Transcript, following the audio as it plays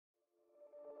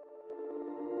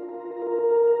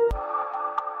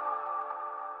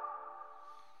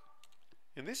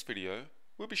this video,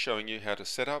 we'll be showing you how to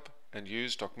set up and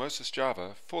use Docmosis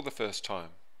Java for the first time.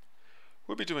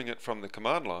 We'll be doing it from the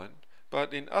command line,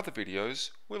 but in other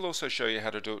videos, we'll also show you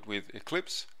how to do it with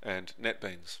Eclipse and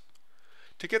NetBeans.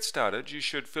 To get started, you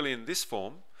should fill in this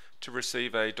form to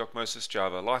receive a Docmosis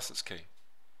Java license key.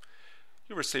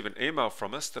 You'll receive an email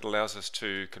from us that allows us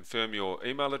to confirm your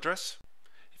email address.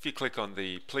 If you click on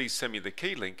the Please Send Me the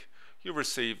Key link, you'll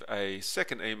receive a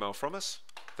second email from us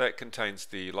that contains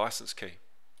the license key.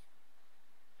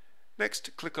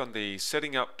 Next, click on the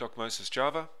Setting Up Docmosis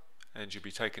Java and you'll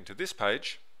be taken to this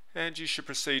page, and you should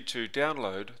proceed to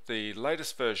download the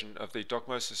latest version of the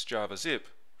Docmosis Java zip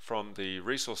from the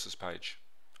resources page.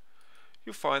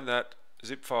 You'll find that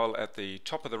zip file at the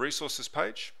top of the resources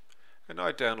page, and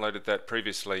I downloaded that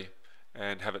previously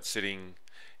and have it sitting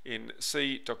in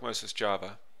C Docmosis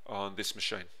Java on this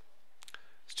machine.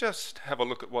 Let's just have a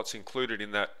look at what's included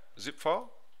in that zip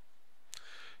file.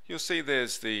 You'll see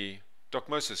there's the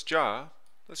Docmosis jar.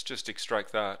 Let's just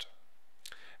extract that,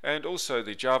 and also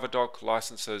the JavaDoc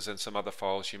licenses and some other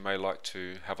files you may like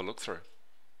to have a look through.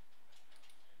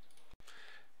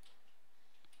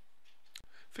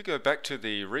 If we go back to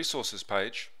the resources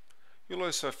page, you'll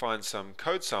also find some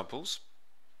code samples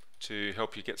to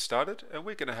help you get started, and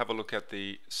we're going to have a look at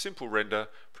the simple render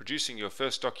producing your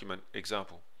first document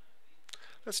example.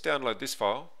 Let's download this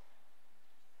file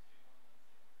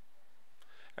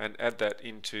and add that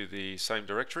into the same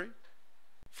directory.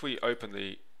 If we open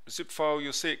the zip file,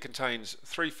 you'll see it contains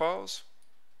 3 files.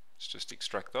 Let's just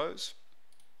extract those.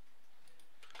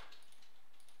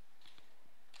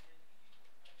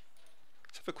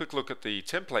 Let's have a quick look at the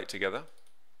template together.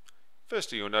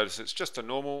 Firstly, you'll notice it's just a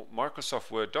normal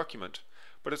Microsoft Word document,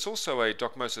 but it's also a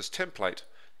Docmosis template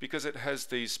because it has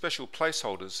these special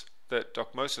placeholders that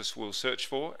Docmosis will search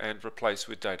for and replace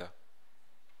with data.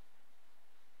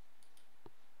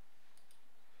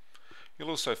 You'll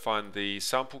also find the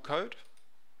sample code,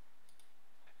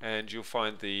 and you'll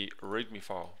find the Readme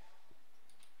file.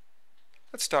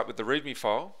 Let's start with the Readme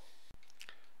file.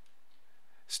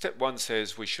 Step 1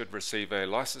 says we should receive a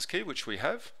license key, which we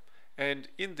have, and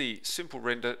in the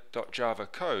simplerender.java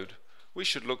code we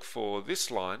should look for this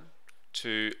line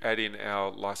to add in our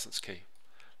license key.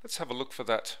 Let's have a look for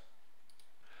that.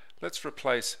 Let's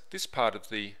replace this part of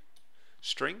the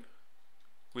string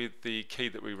with the key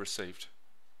that we received.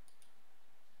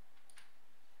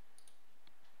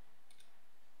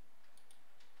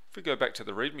 If we go back to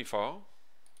the Readme file,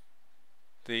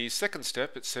 the second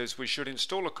step, it says we should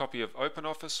install a copy of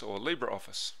Openoffice or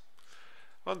LibreOffice.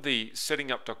 On the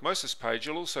Setting Up Docmosis page,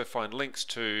 you'll also find links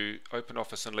to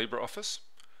Openoffice and LibreOffice.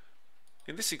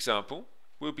 In this example,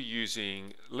 we'll be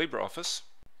using LibreOffice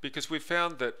because we've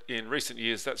found that in recent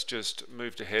years that's just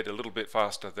moved ahead a little bit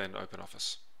faster than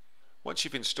Openoffice. Once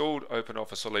you've installed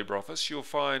Openoffice or LibreOffice, you'll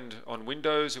find on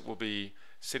Windows it will be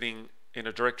sitting in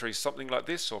a directory something like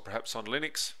this, or perhaps on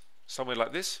Linux somewhere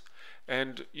like this,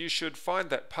 and you should find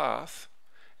that path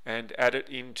and add it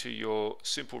into your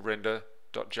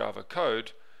simplerender.java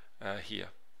code here.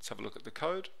 Let's have a look at the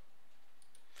code,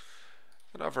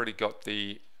 and I've already got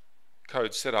the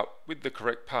code set up with the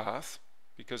correct path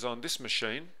because on this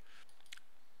machine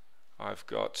I've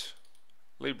got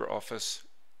LibreOffice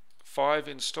 5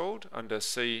 installed under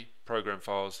C Program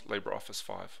Files LibreOffice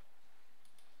 5.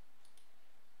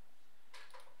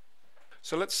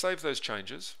 So let's save those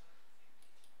changes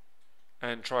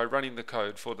and try running the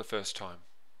code for the first time.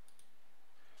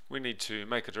 We need to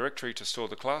make a directory to store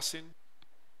the class in,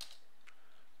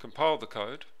 compile the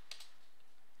code,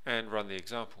 and run the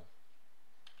example.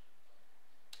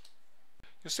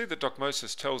 You'll see that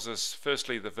Docmosis tells us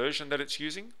firstly the version that it's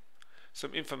using,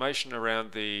 some information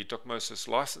around the Docmosis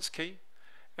license key,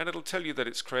 and it'll tell you that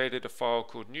it's created a file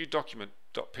called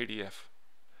newdocument.pdf.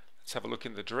 Let's have a look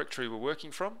in the directory we're working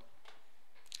from.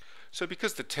 So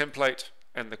because the template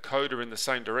and the code are in the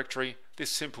same directory, this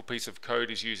simple piece of code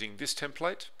is using this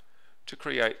template to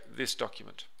create this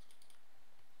document.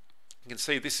 You can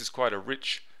see this is quite a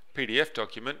rich PDF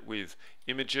document with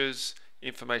images,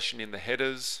 information in the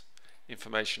headers,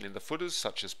 information in the footers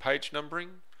such as page numbering,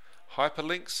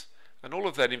 hyperlinks, and all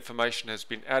of that information has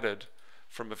been added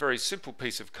from a very simple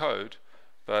piece of code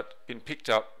but been picked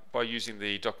up by using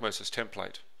the Docmosis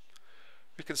template.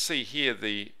 We can see here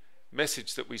the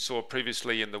message that we saw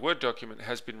previously in the Word document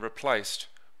has been replaced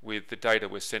with the data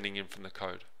we're sending in from the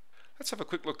code. Let's have a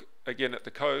quick look again at the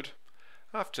code.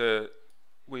 After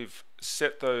we've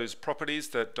set those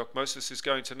properties that Docmosis is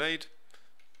going to need,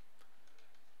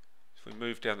 if we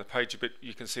move down the page a bit,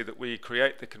 you can see that we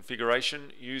create the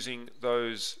configuration using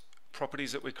those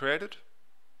properties that we created.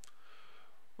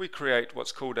 We create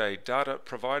what's called a data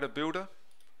provider builder.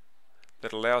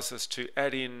 that allows us to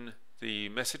add in the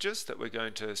messages that we're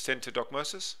going to send to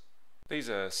Docmosis. These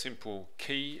are simple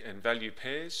key and value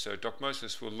pairs, so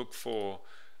Docmosis will look for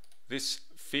this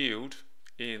field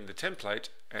in the template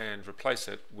and replace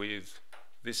it with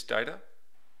this data.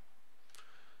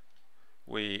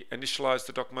 We initialize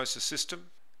the Docmosis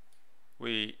system.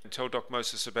 We tell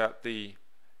Docmosis about the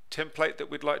template that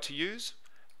we'd like to use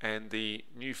and the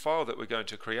new file that we're going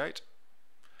to create.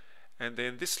 And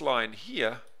then this line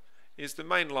here is the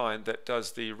main line that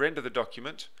does the render the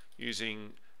document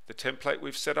using the template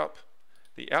we've set up,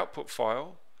 the output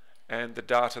file, and the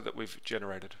data that we've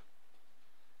generated.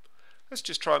 Let's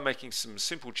just try making some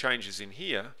simple changes in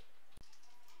here.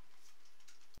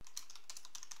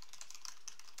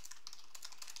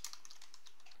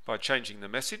 By changing the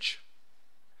message.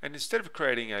 And instead of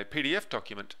creating a PDF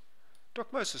document,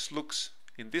 Docmosis looks,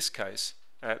 in this case,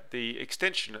 at the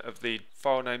extension of the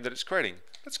file name that it's creating.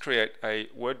 Let's create a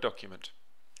Word document.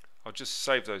 I'll just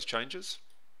save those changes,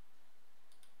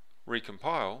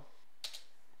 recompile,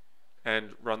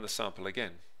 and run the sample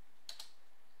again.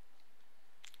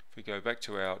 If we go back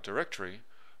to our directory,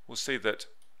 we'll see that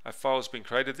a file has been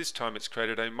created. This time it's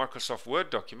created a Microsoft Word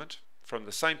document from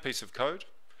the same piece of code,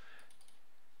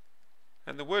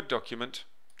 and the Word document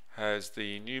has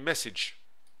the new message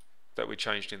that we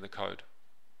changed in the code.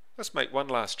 Let's make one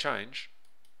last change.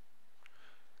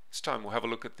 This time we'll have a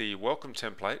look at the welcome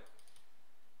template.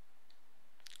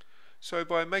 So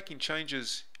by making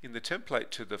changes in the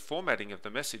template to the formatting of the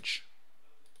message,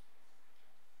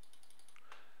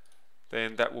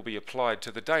 then that will be applied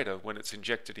to the data when it's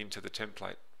injected into the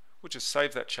template. We'll just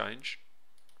save that change.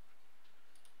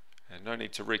 And no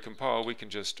need to recompile, we can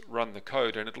just run the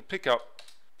code and it'll pick up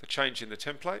the change in the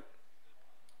template.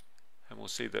 And we'll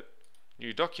see that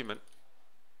new document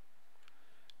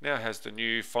now has the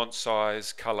new font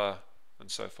size, color,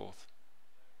 and so forth.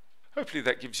 Hopefully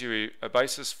that gives you a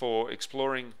basis for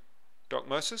exploring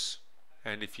Docmosis.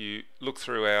 And if you look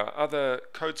through our other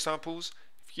code samples,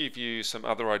 give you some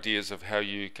other ideas of how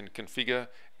you can configure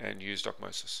and use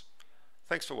Docmosis.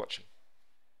 Thanks for watching.